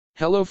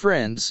Hello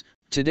friends,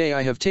 today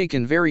I have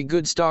taken very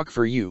good stock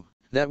for you,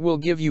 that will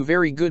give you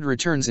very good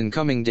returns in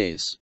coming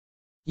days.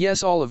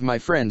 Yes, all of my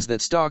friends,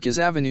 that stock is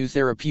Avenue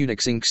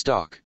Therapeutics Inc.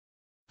 stock.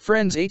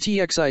 Friends,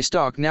 ATXI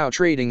stock now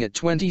trading at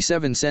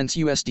 27 cents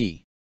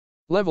USD.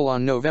 Level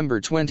on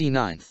November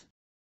 29th.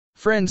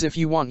 Friends, if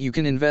you want you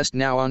can invest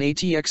now on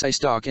ATXI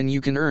stock and you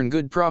can earn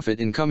good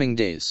profit in coming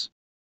days.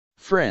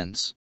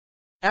 Friends.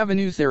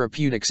 Avenue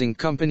Therapeutics Inc.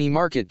 company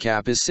market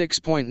cap is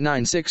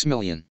 6.96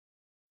 million.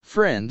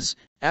 Friends,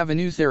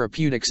 Avenue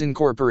Therapeutics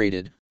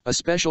Incorporated, a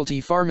specialty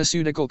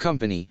pharmaceutical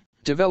company,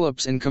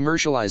 develops and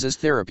commercializes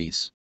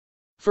therapies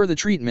for the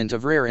treatment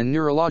of rare and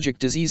neurologic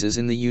diseases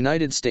in the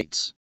United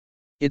States.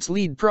 Its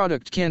lead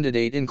product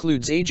candidate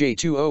includes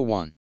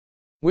AJ201,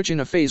 which in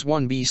a phase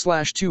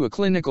 1b/2 a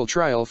clinical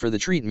trial for the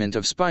treatment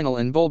of spinal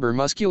and bulbar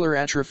muscular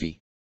atrophy.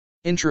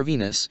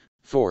 Intravenous,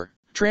 4,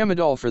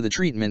 tramadol for the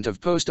treatment of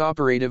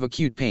post-operative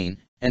acute pain,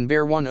 and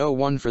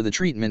BER-101 for the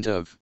treatment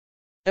of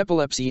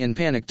epilepsy and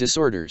panic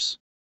disorders.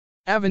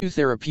 Avenue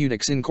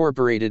Therapeutics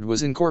Incorporated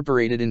was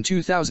incorporated in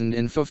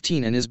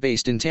 2015 and is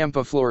based in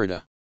Tampa,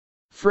 Florida.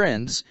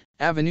 Friends,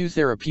 Avenue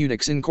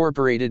Therapeutics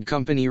Incorporated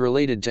company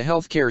related to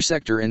healthcare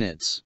sector and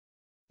its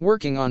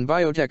working on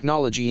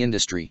biotechnology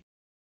industry.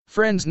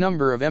 Friends,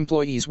 number of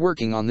employees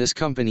working on this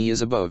company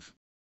is above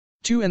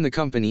 2 and the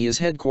company is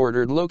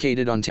headquartered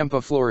located on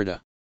Tampa,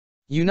 Florida,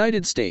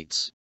 United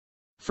States.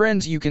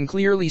 Friends, you can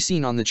clearly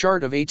see on the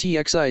chart of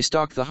ATXI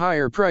stock the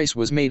higher price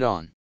was made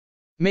on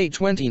May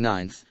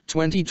 29,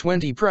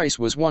 2020. Price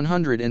was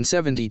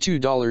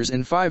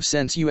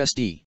 $172.05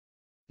 USD.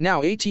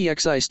 Now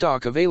ATXI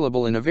stock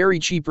available in a very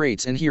cheap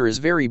rates, and here is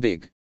very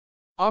big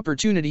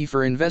opportunity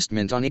for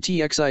investment on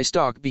ATXI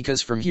stock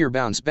because from here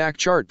bounce back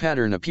chart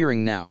pattern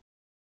appearing now.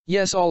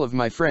 Yes, all of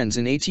my friends,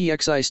 in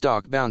ATXI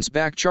stock bounce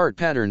back chart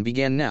pattern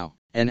began now,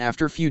 and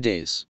after few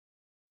days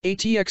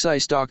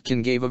ATXI stock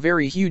can give a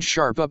very huge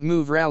sharp up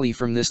move rally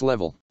from this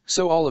level.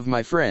 So all of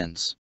my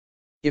friends,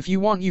 if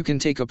you want you can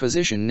take a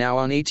position now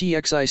on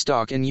ATXI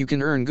stock and you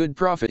can earn good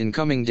profit in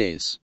coming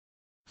days.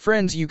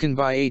 Friends, you can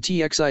buy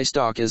ATXI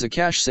stock as a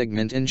cash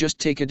segment and just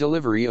take a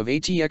delivery of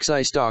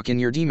ATXI stock in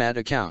your demat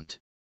account.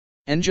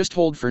 And just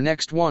hold for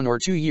next 1 or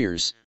 2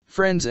 years.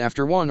 Friends,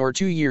 after 1 or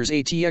 2 years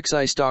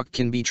ATXI stock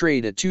can be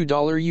traded at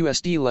 $2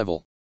 USD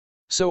level.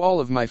 So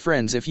all of my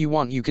friends, if you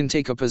want you can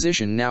take a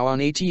position now on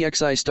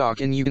ATXI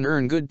stock and you can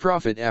earn good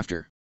profit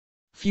after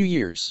few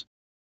years.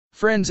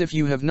 Friends, if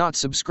you have not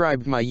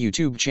subscribed my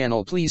YouTube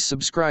channel, please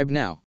subscribe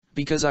now,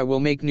 because I will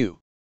make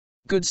new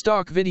good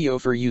stock video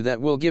for you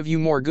that will give you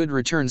more good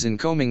returns in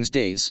coming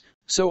days.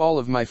 So all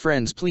of my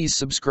friends, please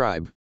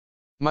subscribe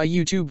my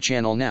YouTube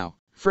channel now.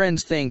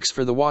 Friends, thanks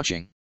for the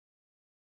watching.